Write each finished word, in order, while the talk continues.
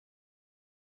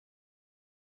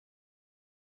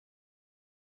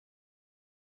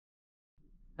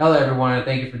Hello everyone, and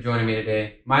thank you for joining me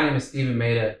today. My name is Steven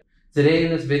Maida. Today in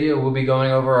this video, we'll be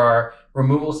going over our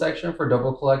removal section for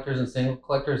double collectors and single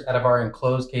collectors out of our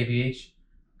enclosed KBH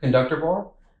conductor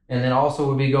bar. And then also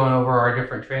we'll be going over our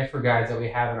different transfer guides that we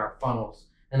have in our funnels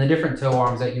and the different tow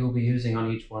arms that you will be using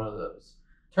on each one of those.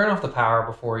 Turn off the power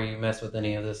before you mess with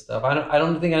any of this stuff. I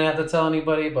don't think I have to tell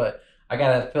anybody, but I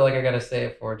feel like I gotta say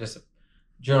it for just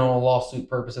general lawsuit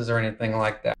purposes or anything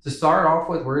like that. To start off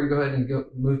with, we're gonna go ahead and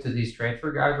move to these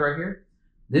transfer guides right here.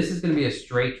 This is gonna be a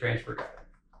straight transfer guide.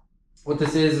 What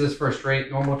this is for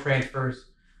straight normal transfers.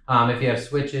 If you have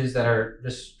switches that are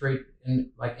just straight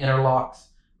like interlocks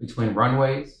between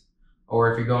runways,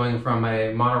 or if you're going from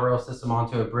a monorail system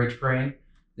onto a bridge crane,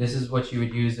 this is what you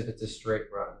would use if it's a straight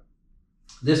run.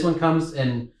 This one comes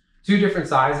in two different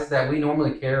sizes that we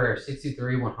normally carry are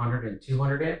 63, 100, and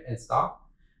 200 amp in stock.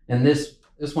 And this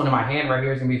one in my hand right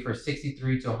here is gonna be for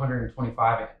 63 to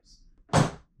 125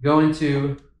 amps. Going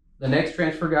to the next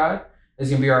transfer guide is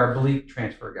gonna be our oblique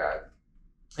transfer guide.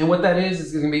 And what that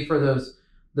is gonna be for those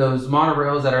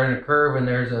monorails that are in a curve and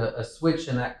there's a switch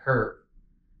in that curve.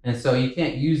 And so you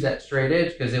can't use that straight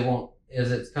edge because it won't,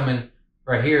 as it's coming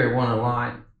right here, it won't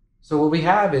align. So what we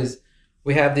have is,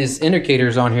 we have these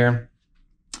indicators on here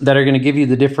that are gonna give you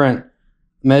the different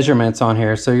measurements on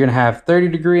here. So you're gonna have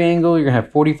 30-degree angle, you're gonna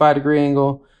have 45-degree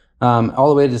angle, all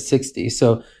the way to 60.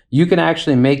 So you can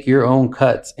actually make your own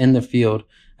cuts in the field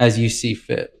as you see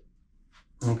fit.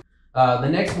 The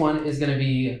next one is gonna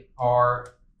be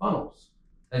our funnels.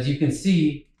 As you can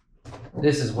see,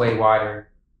 this is way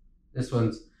wider. This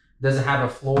one doesn't have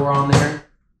a floor on there.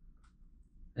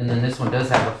 And then this one does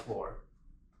have a floor.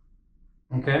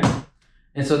 Okay.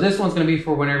 And so this one's going to be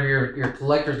for whenever your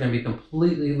collector is going to be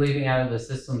completely leaving out of the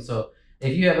system. So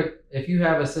if you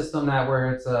have a system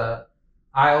where it's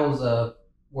aisles of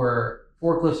where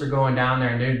forklifts are going down there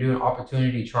and they're doing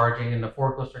opportunity charging and the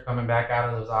forklifts are coming back out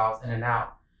of those aisles in and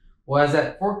out. Well, as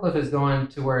that forklift is going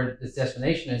to where its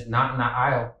destination is, not in that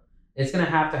aisle, it's going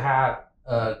to have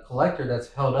a collector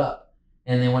that's held up.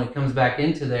 And then when it comes back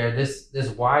into there, this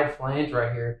wide flange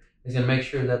right here is going to make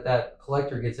sure that that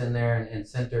collector gets in there and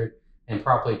centered and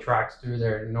properly tracks through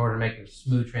there in order to make a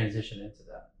smooth transition into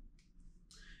that.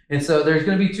 And so there's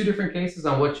going to be two different cases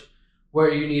on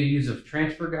where you need to use a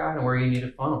transfer guide and where you need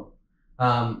a funnel.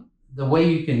 The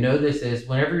way you can know this is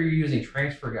whenever you're using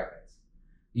transfer guides,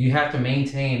 you have to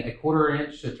maintain a 1/4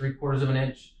 inch to 3/4 of an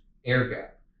inch air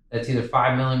gap. That's either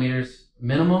 5 millimeters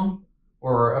minimum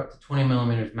or up to 20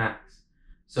 millimeters max.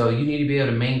 So you need to be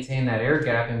able to maintain that air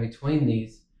gap in between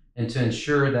these and to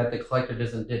ensure that the collector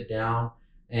doesn't dip down.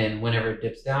 And whenever it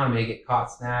dips down, it may get caught,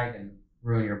 snagged, and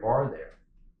ruin your bar there.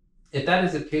 If that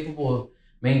isn't capable of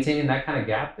maintaining that kind of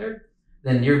gap there,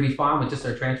 then you'll be fine with just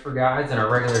our transfer guides and our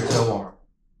regular tow arm.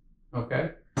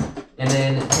 Okay? And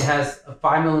then it has a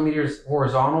 5 millimeters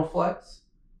horizontal flex,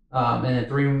 and then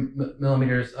 3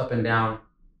 millimeters up and down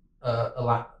a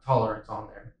lot tolerance on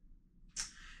there.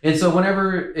 And so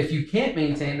if you can't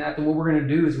maintain that, then what we're going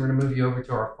to do is we're going to move you over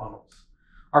to our funnels.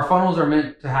 Our funnels are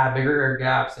meant to have bigger air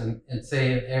gaps and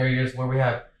say in areas where we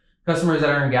have customers that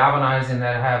are in galvanizing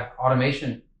that have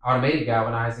automated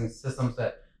galvanizing systems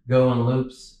that go in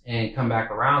loops and come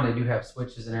back around. They do have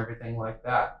switches and everything like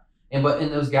that. But in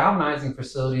those galvanizing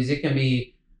facilities, it can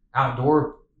be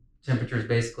outdoor temperatures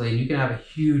basically, and you can have a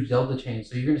huge delta change.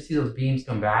 So you're going to see those beams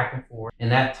come back and forth, and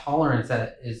that tolerance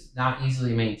that is not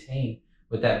easily maintained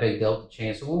with that big delta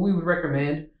change. So what we would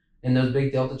recommend in those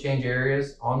big delta change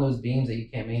areas on those beams that you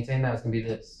can't maintain, that's going to be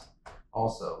this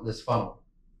funnel.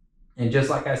 And just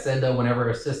like I said though,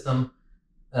 whenever a system,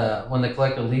 when the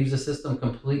collector leaves the system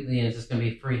completely and it's just going to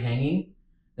be free hanging,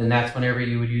 then that's whenever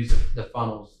you would use the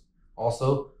funnels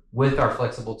also with our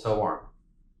flexible tow arm.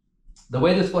 The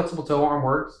way this flexible tow arm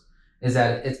works is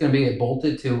that it's going to be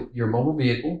bolted to your mobile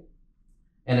vehicle.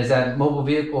 And as that mobile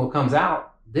vehicle comes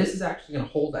out, this is actually going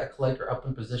to hold that collector up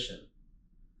in position.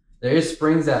 There is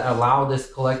springs that allow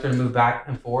this collector to move back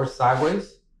and forth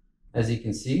sideways, as you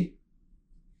can see.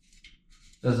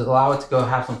 Does allow it to go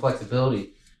have some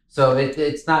flexibility. So it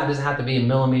doesn't have to be a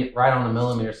millimeter, right on a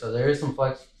millimeter. So there is some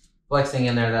flexing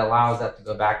in there that allows that to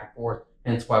go back and forth.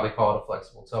 Hence why we call it a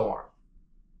flexible tow arm.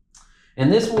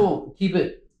 And this will keep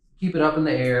it up in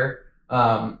the air,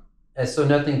 so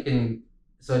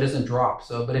it doesn't drop.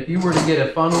 But if you were to get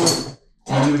a funnel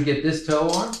and you would get this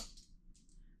tow arm,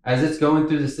 as it's going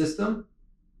through the system,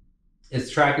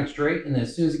 it's tracking straight, and then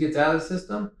as soon as it gets out of the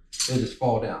system, it'll just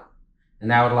fall down.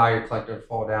 And that would allow your collector to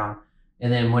fall down.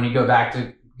 And then when you go back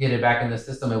to get it back in the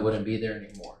system, it wouldn't be there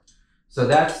anymore. So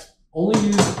that's only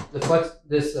use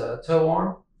this tow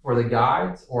arm for the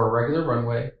guides or a regular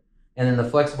runway, and then the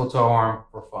flexible tow arm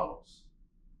for funnels.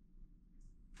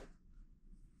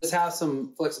 This has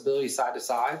some flexibility side to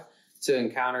side to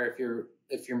encounter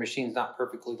if your machine's not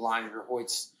perfectly aligned,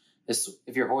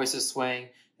 if your hoist is swaying,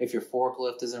 if your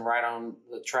forklift isn't right on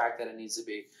the track that it needs to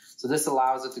be. So this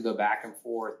allows it to go back and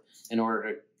forth in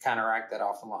order to counteract that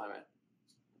off alignment.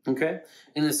 Okay,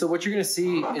 and then so what you're going to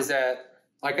see is that,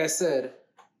 like I said,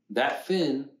 that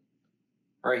fin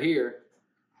right here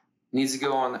needs to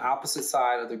go on the opposite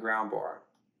side of the ground bar.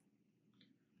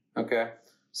 Okay,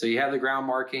 so you have the ground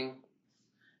marking,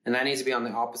 and that needs to be on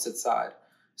the opposite side.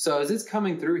 So as it's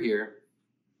coming through here,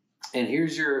 and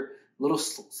here's your little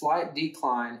slight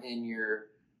decline in your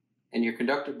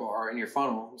conductor bar, in your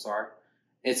funnel, I'm sorry.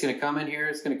 It's going to come in here,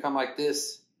 it's going to come like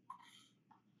this,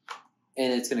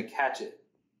 and it's going to catch it.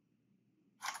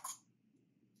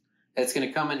 It's going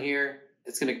to come in here,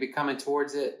 it's going to be coming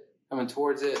towards it, and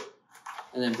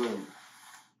then boom.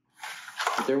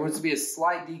 But there wants to be a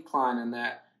slight decline in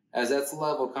that, as that's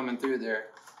level coming through there,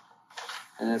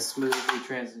 and it smoothly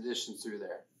transitions through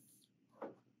there.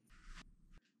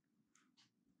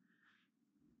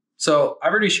 So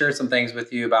I've already shared some things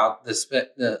with you about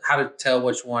how to tell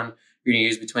which one you're going to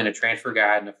use between a transfer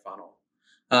guide and a funnel.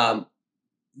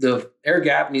 The air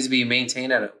gap needs to be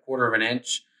maintained at 1/4 of an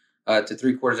inch to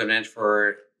 3/4 of an inch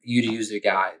for you to use the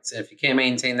guides. And if you can't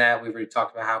maintain that, we've already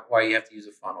talked about why you have to use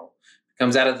a funnel. It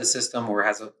comes out of the system or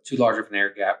has too large of an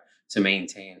air gap to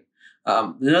maintain.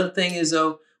 Another thing is,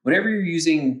 though, whenever you're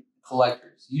using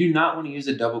collectors, you do not want to use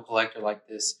a double collector like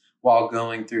this while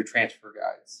going through transfer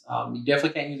guides. You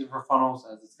definitely can't use it for funnels,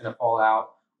 as it's going to fall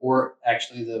out, or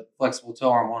actually the flexible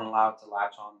tow arm won't allow it to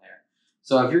latch on there.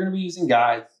 So if you're going to be using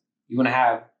guides, if you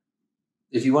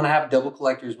want to have double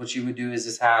collectors, what you would do is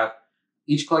just have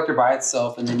each collector by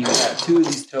itself, and then you would have 2 of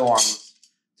these tow arms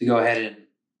to go ahead and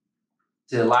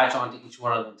to latch onto each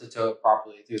one of them to tow it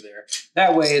properly through there.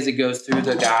 That way, as it goes through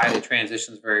the guide, it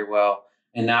transitions very well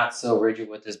and not so rigid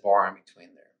with this bar in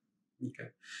between there. Okay.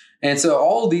 And so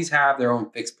all of these have their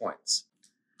own fixed points.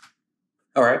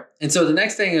 All right. And so the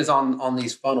next thing is on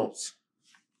these funnels.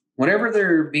 Whenever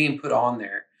they're being put on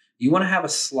there, you want to have a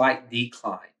slight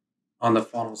decline on the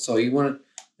funnel. So it's going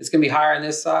to be higher on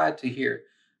this side to here.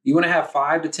 You want to have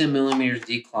 5 to 10 millimeters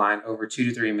decline over 2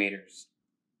 to 3 meters.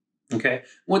 Okay.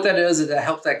 What that does is that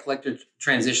helps that collector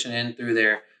transition in through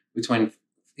there between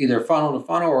either funnel to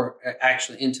funnel or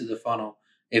actually into the funnel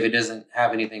if it doesn't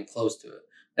have anything close to it.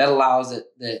 That allows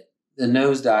the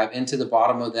nosedive into the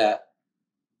bottom of the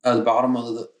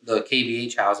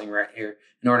KBH housing right here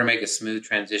in order to make a smooth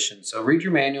transition. So read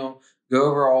your manual, go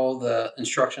over all the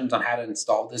instructions on how to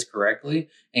install this correctly,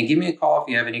 and give me a call if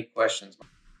you have any questions.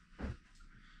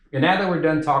 Okay, now that we're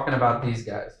done talking about these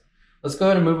guys, let's go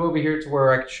ahead and move over here to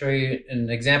where I can show you an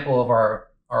example of our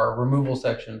removal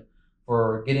section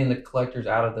for getting the collectors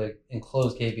out of the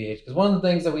enclosed KBH. Because one of the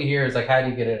things that we hear is like, how do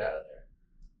you get it out of there?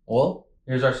 Well,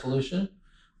 here's our solution.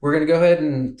 We're going to go ahead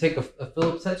and take a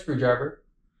Phillips head screwdriver.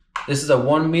 This is a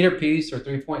 1 meter piece or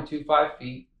 3.25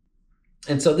 feet.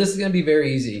 And so this is going to be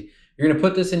very easy. You're going to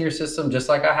put this in your system just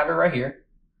like I have it right here.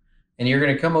 And you're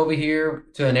going to come over here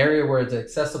to an area where it's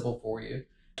accessible for you.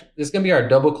 This is going to be our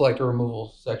double collector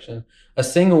removal section. A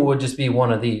single would just be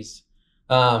one of these.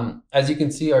 As you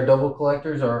can see, our double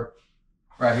collectors are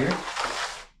right here.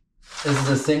 This is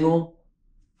a single.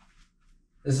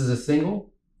 This is a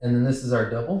single. And then this is our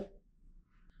double.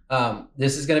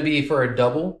 This is going to be for a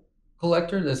double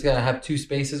collector. That's going to have 2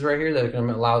 spaces right here that are going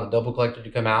to allow the double collector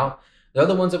to come out. The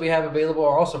other ones that we have available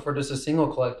are also for just a single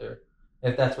collector,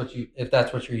 if that's what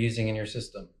you're using in your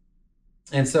system.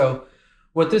 And so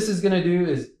what this is going to do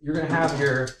is you're going to have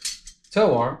your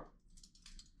tow arm.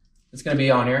 It's going to be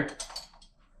on here.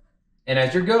 And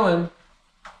as you're going,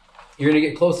 you're going to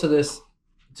get close to this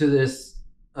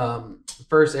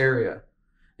first area.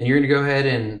 And you're going to go ahead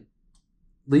and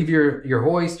leave your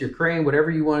hoist, your crane, whatever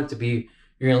you want it to be.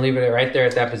 You're going to leave it right there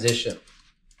at that position.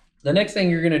 The next thing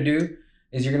you're going to do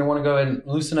is you're going to want to go ahead and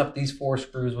loosen up these 4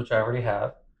 screws, which I already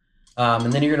have.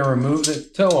 And then you're going to remove the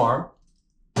tow arm.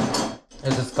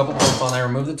 There's just a couple bolts on there.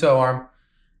 Remove the tow arm.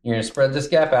 You're going to spread this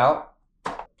gap out.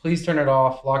 Please turn it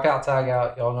off. Lock out, tag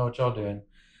out. Y'all know what y'all doing.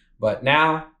 But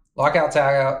now, lock out,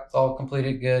 tag out. It's all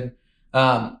completed good.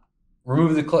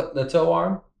 Remove the tow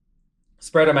arm.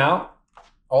 Spread them out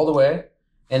all the way.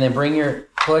 And then bring your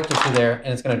collector to there, and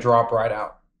it's going to drop right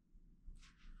out.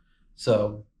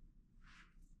 So,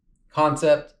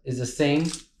 concept is the same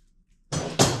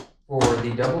for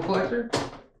the double collector.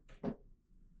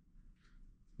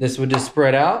 This would just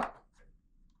spread out.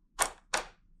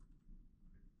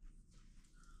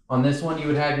 On this one, you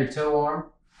would have your tow arm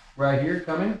right here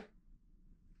coming.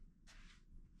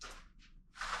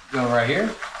 Go right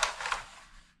here.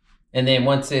 And then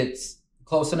once it's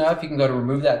close enough, you can go to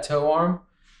remove that toe arm,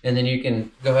 and then you can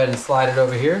go ahead and slide it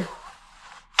over here.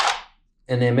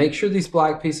 And then make sure these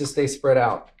black pieces stay spread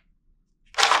out.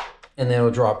 And then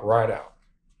it'll drop right out.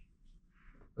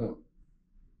 Boom.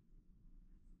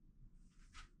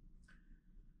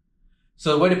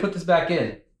 So the way to put this back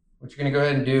in, what you're gonna go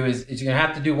ahead and do is you're gonna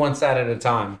have to do one side at a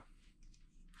time.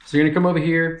 So you're gonna come over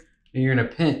here and you're gonna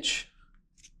pinch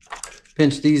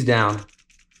these down.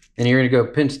 And you're gonna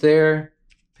go pinch there,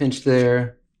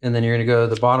 and then you're gonna go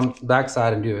to the back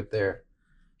side and do it there.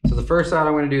 So the first side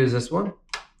I'm gonna do is this one.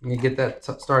 I'm gonna get that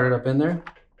started up in there.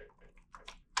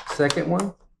 Second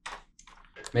one,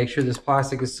 make sure this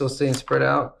plastic is still staying spread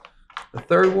out. The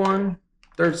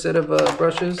third set of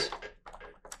brushes,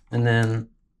 and then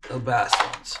the last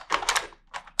ones.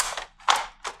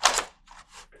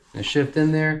 And shift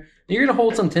in there. And you're gonna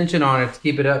hold some tension on it to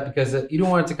keep it up because you don't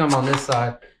want it to come on this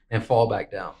side and fall back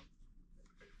down.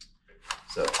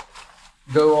 So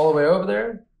go all the way over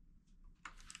there,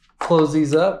 close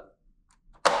these up,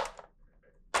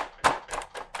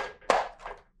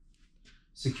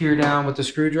 secure down with the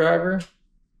screwdriver,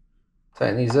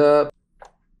 tighten these up.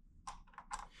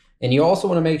 And you also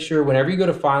want to make sure whenever you go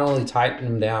to finally tighten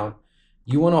them down,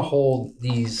 you want to hold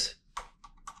these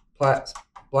black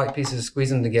pieces, squeeze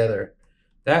them together.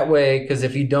 That way, because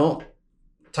if you don't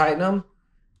tighten them,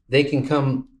 they can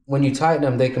come, when you tighten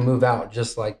them, they can move out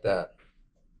just like that.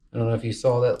 I don't know if you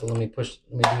saw that, but let me do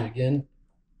it again.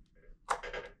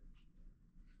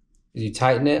 As you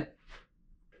tighten it,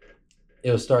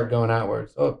 it'll start going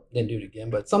outwards. Oh, didn't do it again,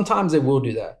 but sometimes it will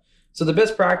do that. So the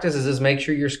best practice is just make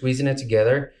sure you're squeezing it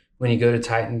together when you go to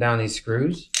tighten down these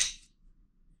screws.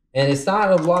 And it's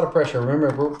not a lot of pressure.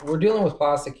 Remember, we're dealing with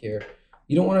plastic here.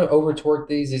 You don't want to over torque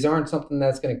these. These aren't something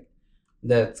that's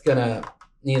gonna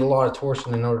need a lot of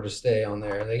torsion in order to stay on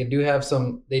there. They do have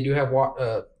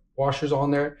washers on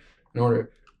there in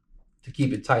order to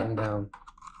keep it tightened down.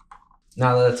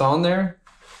 Now that it's on there,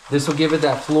 this will give it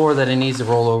that floor that it needs to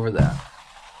roll over that.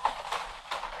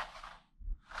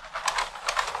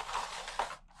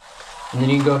 And then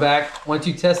you can go back, once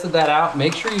you tested that out,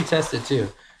 make sure you test it too.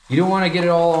 You don't want to get it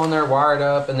all on there wired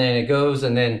up and then it goes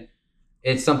and then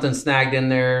it's something snagged in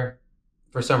there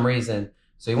for some reason.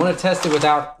 So you want to test it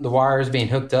without the wires being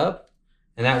hooked up,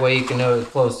 and that way you can know it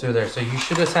flows through there. So you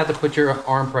should just have to put your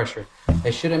arm pressure.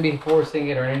 It shouldn't be forcing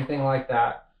it or anything like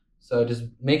that. So just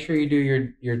make sure you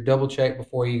do your double check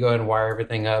before you go ahead and wire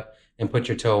everything up and put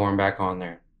your toe arm back on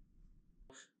there.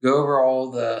 Go over all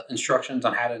the instructions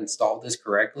on how to install this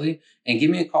correctly and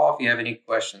give me a call if you have any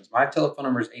questions. My telephone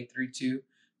number is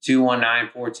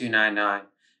 832-219-4299.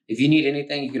 If you need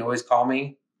anything, you can always call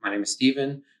me. My name is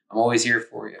Steven. I'm always here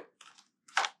for you.